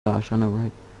Gosh, I know,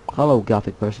 right? Hello,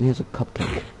 Gothic person. Here's a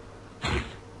cupcake.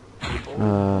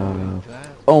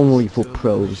 Only for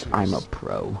pros. I'm a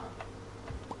pro.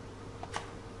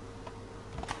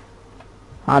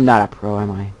 I'm not a pro,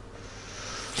 am I?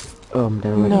 Oh, I'm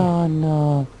dead already. No,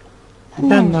 no.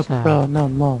 No, You're not sir. pro no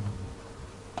more.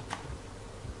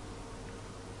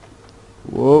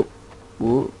 Whoa.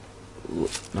 Whoa. Whoa.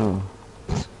 Oh.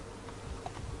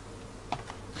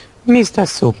 Mr.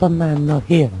 Superman not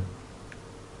here.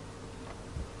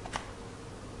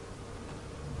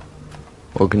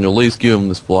 Or can you at least give him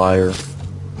this flyer?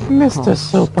 Mr. Oh,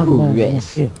 Superman screw not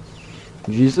this. here.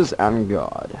 Jesus and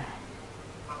God.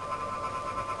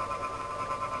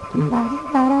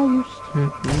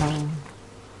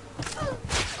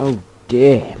 Oh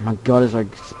dear, my God is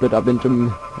like split up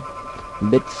into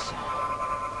bits.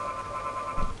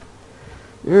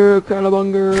 Yeah,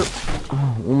 Calabunger.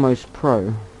 Oh, almost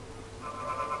pro.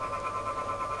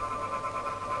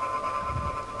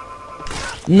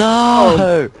 No!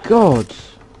 Oh God.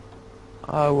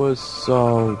 I was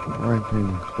so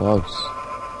freaking close.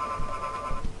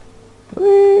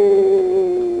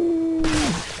 Whee!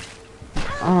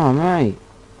 Oh mate,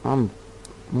 I'm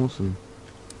awesome.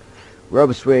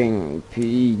 Rubber swing,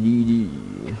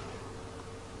 PDD.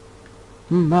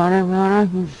 Money, money,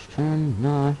 Houston,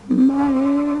 not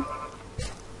money.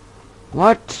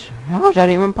 What? How is that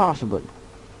even possible?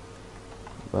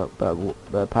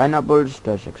 But pineapples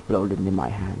just exploded in my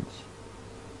hands.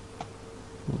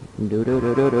 Do do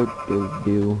do do do do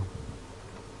do.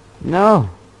 No.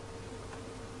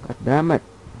 God damn it.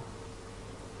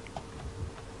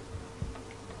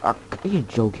 Are you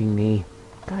joking me?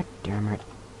 God damn it.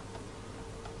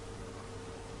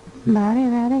 Money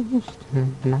that I used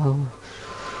to know.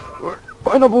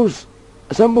 Pineapples,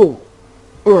 assemble.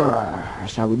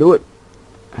 That's how we do it.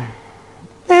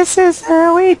 This is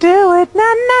how we do it.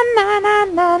 Na na na na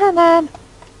na na na.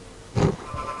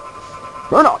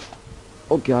 Run off.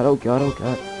 Oh God, oh God, oh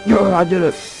God. Yeah, I did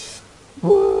it.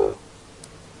 Whoa.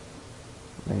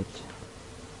 Right.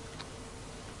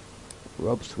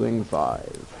 Rope swing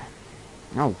 5.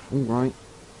 Oh, alright.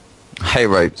 Hey,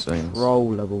 rape scenes. Roll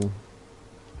level.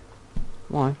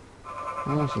 Why?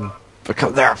 Awesome.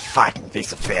 Because they're a fucking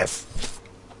piece of piss.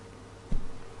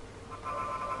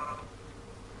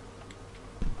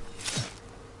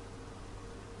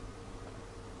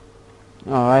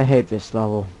 Oh, I hate this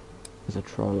level. It's a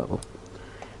troll level.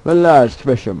 The last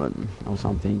fisherman, or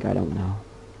something, I don't know.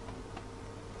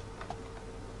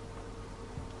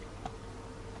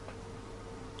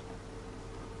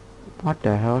 What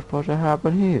the hell is supposed to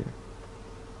happen here?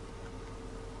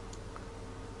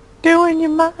 Doing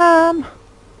your mom.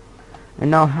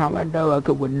 And now how I know I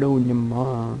could with doing your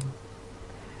mom.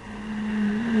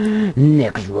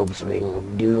 Next rope swing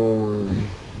of doom.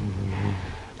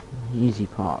 Easy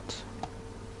part.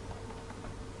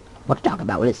 What to talk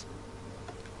about with this?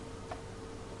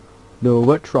 No,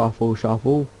 what truffle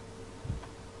shuffle?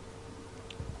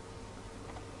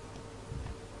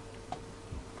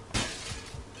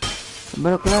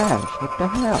 Middle glass, what the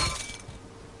hell?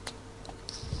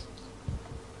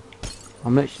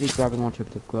 I'm literally grabbing onto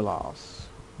the glass.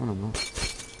 I don't know.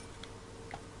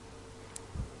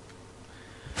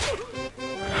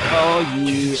 Oh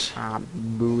yeah, I'm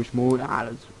Bruce Moon. I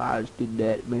just did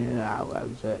that, man. I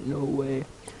was at no way.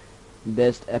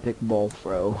 Best epic ball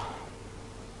throw.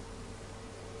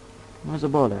 Where's the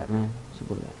ball at, man? Where's the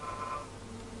ball at?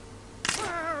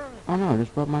 Oh no, I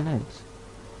just broke my legs.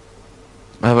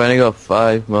 I've only got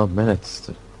 5 more minutes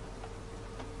to...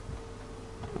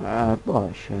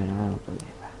 Bullshit, I don't believe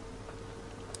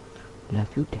it.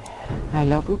 Love you, Dad. I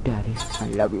love you, Daddy. I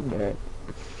love you, Dad.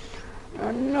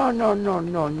 No, no, no,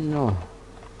 no, no.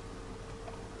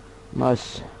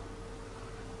 Must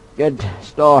get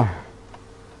star.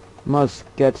 Must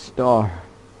get star.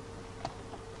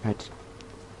 Right.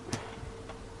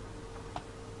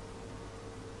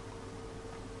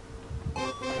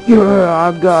 Yeah,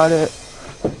 I got it.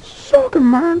 Suck it,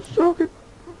 man, suck it.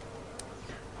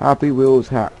 Happy Wheels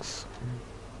hacks.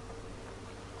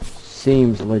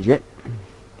 Seems legit.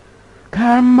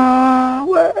 Come my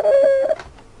way.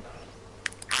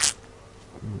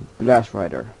 Glass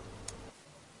Rider.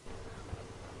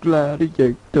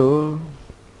 Gladiator.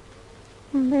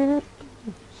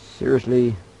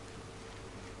 Seriously.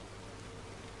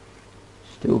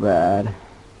 Still bad.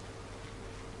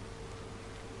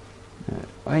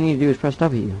 All I need to do is press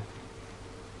W.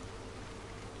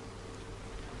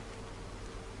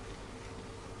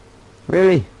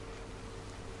 Really?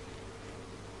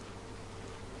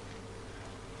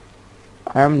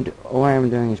 All I am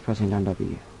doing is pressing down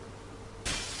W.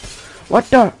 What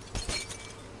the?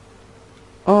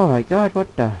 Oh my god,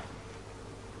 what the?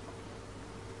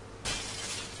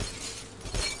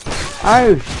 Are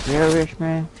you serious,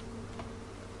 man?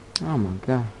 Oh my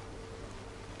god.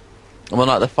 I'm on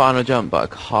like the final jump, but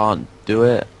I can't do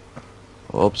it.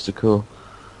 Obstacle.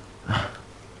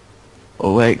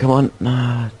 Oh wait, come on.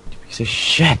 Nah, you piece of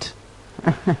shit.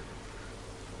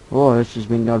 Oh, this has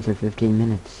been done for 15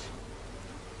 minutes.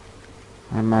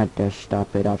 I might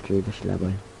stop it after this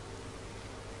level.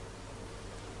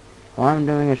 All I'm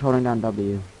doing is holding down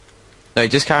W. No,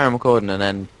 just carry on recording and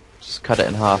then just cut it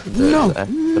in half and do it as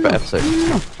a separate episode.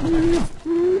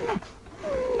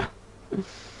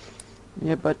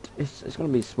 Yeah, but it's gonna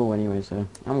be small anyway, so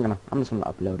I'm just gonna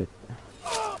upload it.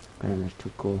 Man, that's too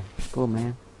cool. Cool,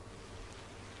 man.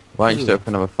 Why don't you do it for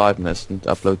another 5 minutes and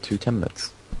upload 2 10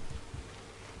 minutes?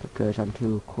 Because I'm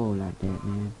too cool like that,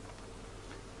 man.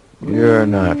 You're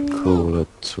not cool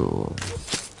at all.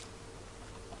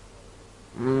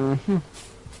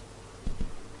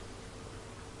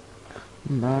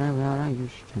 But I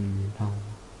used to know.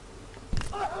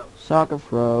 Soccer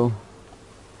throw.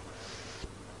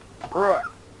 Come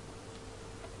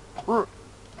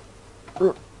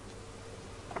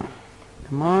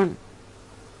on.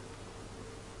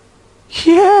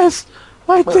 Yes!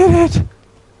 I did it!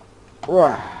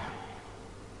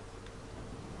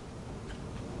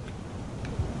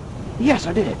 Yes,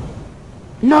 I did it.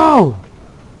 No!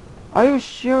 Are you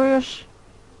serious?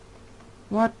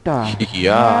 What the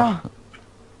Yeah. hell?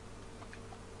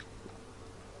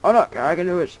 Oh look, I can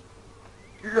do this.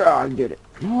 Yeah, I did it.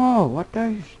 No, what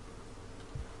the?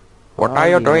 What Oh, are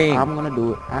you yeah, doing? I'm gonna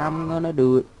do it. I'm gonna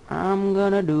do it. I'm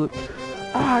gonna do it.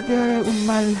 I did it with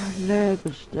my leg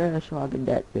was there, so I get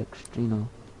that fixed, you know.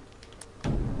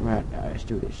 Right, now, let's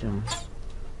do this. Let's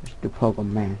do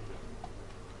Pokemon.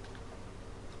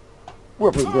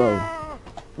 Where we go?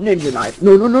 Ninja knife.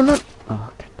 No, no, no, no. Oh,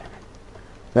 god damn it.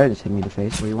 That just hit me in the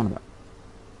face. What do you want about?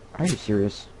 Are you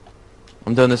serious?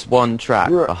 I'm doing this one track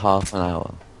for half an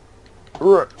hour.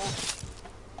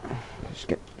 Just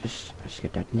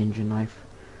get that ninja knife.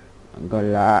 I'm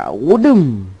gonna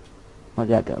wooden. How'd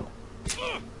that go?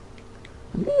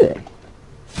 Good.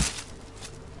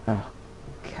 Oh,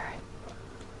 okay.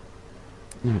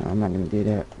 No, I'm not gonna do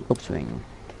that. Rope swing.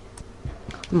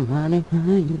 Let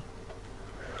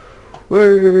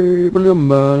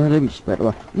me spread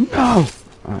away. No!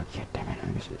 Okay, damn it. I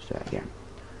guess it's that again.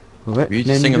 Were you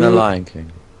just singing The Lion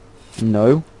King?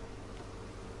 No.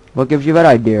 What gives you that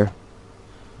idea?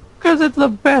 Because it's the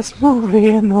best movie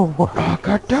in the world. Oh,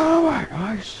 god damn it.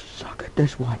 I suck at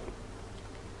this one.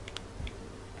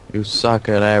 You suck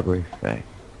at everything.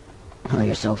 Oh,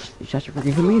 you're such a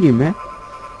freaking comedian, man.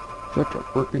 Such a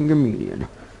freaking comedian.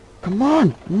 Come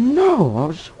on. No, I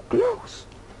was so close.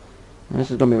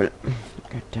 This is gonna be...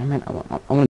 God damn it. I'm gonna...